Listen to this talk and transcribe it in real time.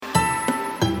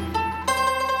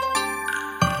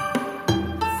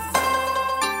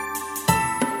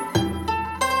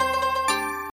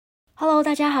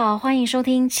Hello， 大家好，欢迎收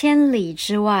听千里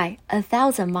之外 A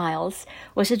Thousand Miles，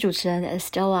 我是主持人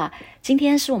Estella。今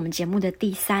天是我们节目的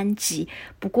第3集，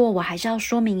不过我还是要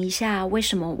说明一下，为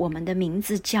什么我们的名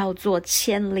字叫做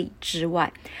千里之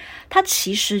外。它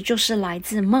其实就是来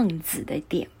自孟子的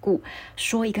典故，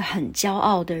说一个很骄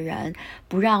傲的人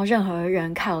不让任何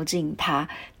人靠近他，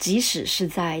即使是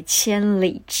在千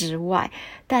里之外。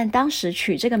但当时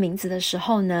取这个名字的时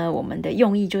候呢，我们的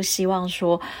用意就希望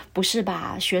说，不是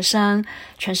把学生，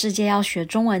全世界要学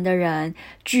中文的人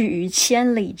拒于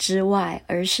千里之外，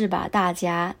而是把大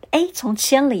家从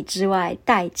千里之外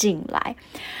带进来。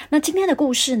那今天的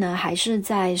故事呢，还是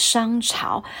在商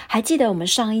朝。还记得我们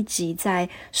上一集在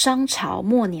商朝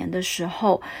末年的时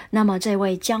候，那么这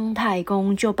位姜太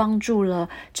公就帮助了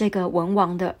这个文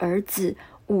王的儿子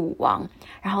武王，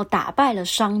然后打败了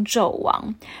商纣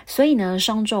王，所以呢，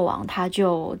商纣王他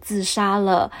就自杀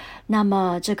了。那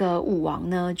么这个武王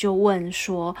呢，就问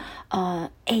说，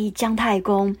姜太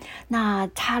公，那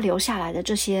他留下来的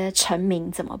这些臣民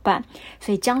怎么办？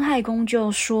所以姜太公就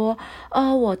说，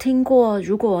我听过，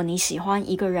如果你喜欢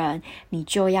一个人，你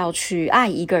就要去爱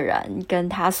一个人，跟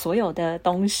他所有的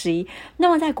东西。那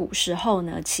么在古时候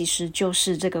呢，其实就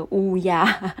是这个乌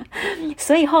鸦，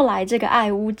所以后来这个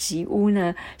爱屋及乌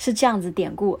呢，是这样子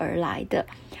典故而来的。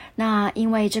那因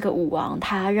为这个武王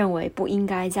他认为不应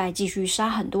该再继续杀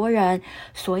很多人，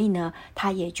所以呢，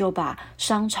他也就把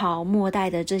商朝末代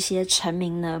的这些臣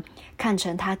民呢，看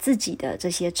成他自己的这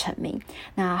些臣民。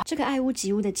那这个爱屋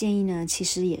及乌的建议呢，其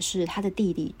实也是他的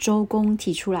弟弟周公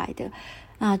提出来的。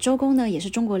那周公呢，也是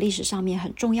中国历史上面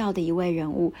很重要的一位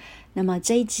人物。那么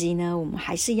这一集呢，我们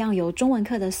还是一样由中文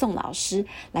课的宋老师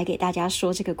来给大家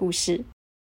说这个故事。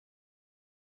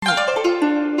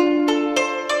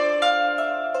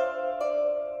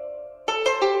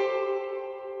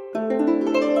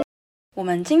我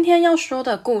们今天要说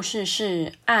的故事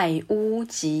是爱屋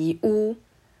及乌。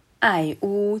爱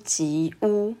屋及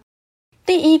乌，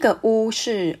第一个屋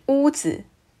是屋子，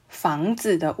房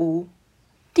子的屋；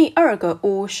第二个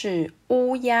屋是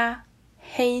乌鸦，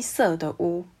黑色的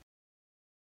乌。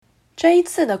这一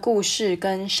次的故事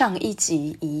跟上一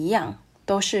集一样，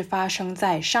都是发生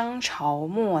在商朝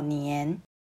末年。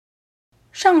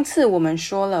上次我们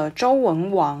说了，周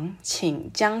文王请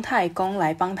姜太公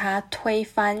来帮他推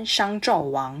翻商纣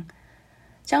王，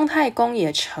姜太公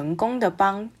也成功的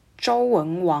帮周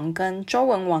文王跟周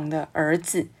文王的儿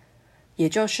子，也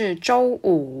就是周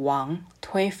武王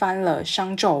推翻了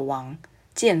商纣王，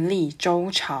建立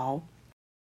周朝。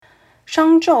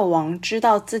商纣王知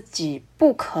道自己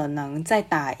不可能再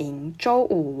打赢周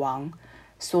武王，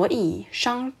所以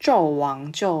商纣王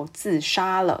就自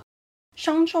杀了。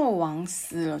商纣王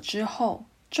死了之后，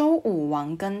周武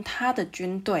王跟他的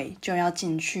军队就要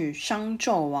进去商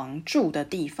纣王住的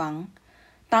地方，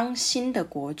当新的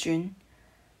国君。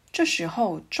这时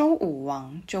候周武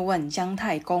王就问姜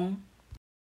太公，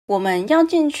我们要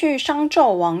进去商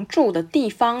纣王住的地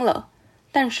方了，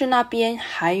但是那边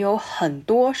还有很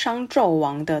多商纣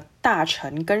王的大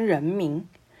臣跟人民，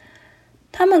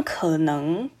他们可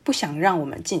能不想让我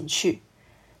们进去，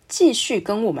继续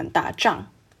跟我们打仗。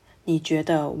你觉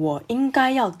得我应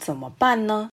该要怎么办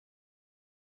呢？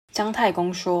姜太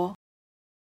公说，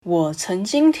我曾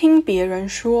经听别人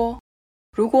说，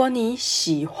如果你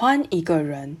喜欢一个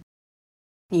人，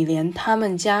你连他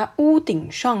们家屋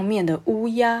顶上面的乌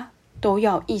鸦都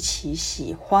要一起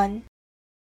喜欢；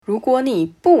如果你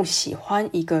不喜欢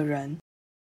一个人，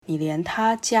你连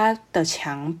他家的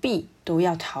墙壁都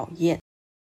要讨厌。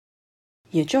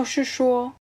也就是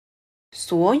说，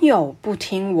所有不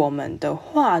听我们的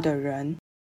话的人，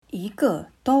一个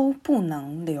都不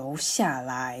能留下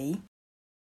来。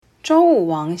周武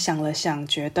王想了想，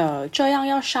觉得这样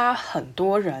要杀很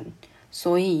多人，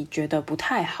所以觉得不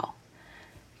太好。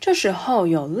这时候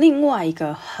有另外一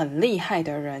个很厉害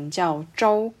的人叫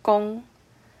周公。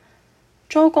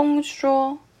周公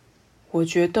说，我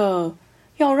觉得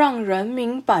要让人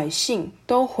民百姓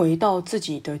都回到自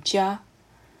己的家，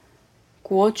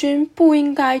国君不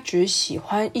应该只喜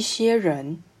欢一些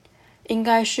人，应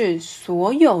该是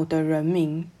所有的人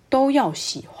民都要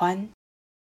喜欢。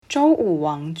周武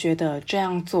王觉得这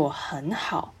样做很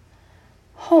好，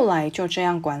后来就这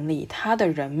样管理他的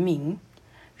人民，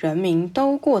人民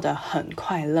都过得很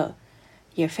快乐，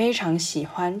也非常喜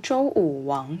欢周武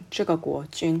王这个国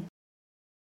君。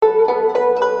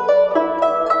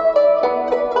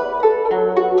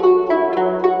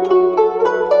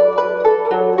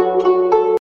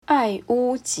爱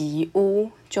屋及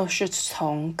乌，就是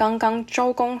从刚刚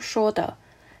周公说的，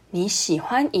你喜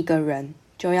欢一个人，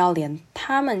就要连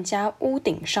他们家屋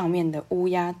顶上面的乌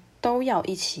鸦都要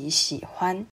一起喜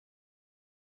欢。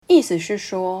意思是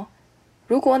说，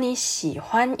如果你喜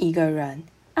欢一个人，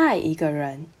爱一个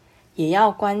人，也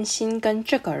要关心跟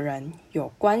这个人有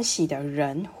关系的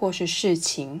人或是事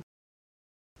情。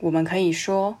我们可以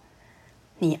说，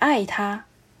你爱他，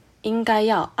应该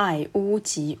要爱屋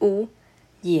及乌，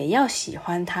也要喜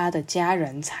欢他的家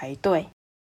人才对。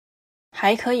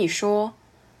还可以说，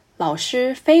老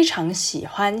师非常喜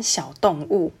欢小动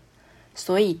物，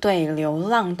所以对流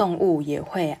浪动物也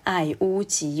会爱屋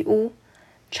及乌，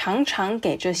常常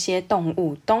给这些动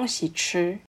物东西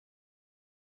吃。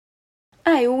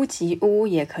爱屋及乌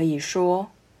也可以说，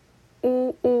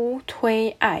屋屋推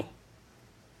爱，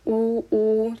屋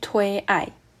屋推爱。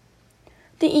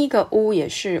第一个屋也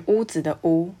是屋子的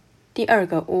屋，第二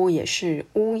个屋也是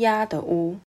乌鸦的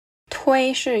乌。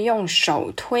推是用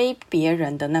手推别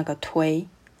人的那个推，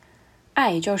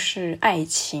爱就是爱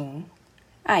情，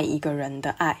爱一个人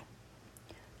的爱。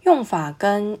用法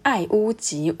跟爱屋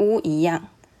及乌一样，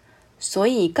所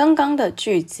以刚刚的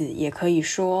句子也可以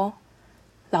说，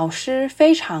老师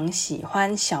非常喜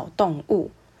欢小动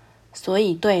物，所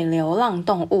以对流浪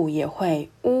动物也会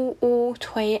屋屋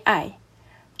推爱，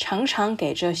常常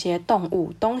给这些动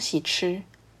物东西吃。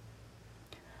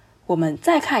我们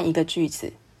再看一个句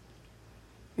子，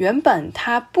原本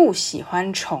他不喜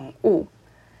欢宠物，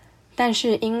但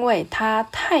是因为他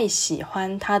太喜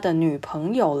欢他的女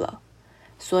朋友了，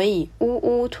所以屋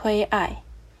屋推爱，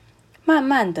慢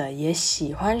慢的也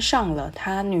喜欢上了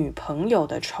他女朋友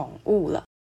的宠物了。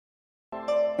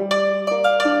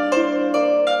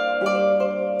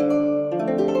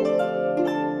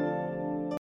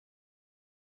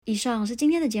以上是今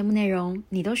天的节目内容，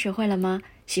你都学会了吗？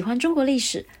喜欢中国历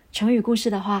史、成语故事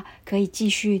的话，可以继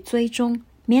续追踪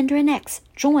Mandarin X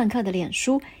中文课的脸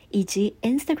书以及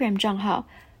Instagram 账号。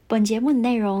本节目的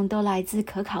内容都来自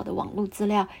可考的网络资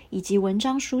料以及文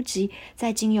章书籍，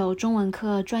再经由中文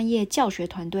课专业教学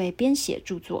团队编写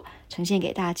著作，呈现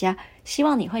给大家。希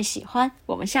望你会喜欢，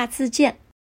我们下次见。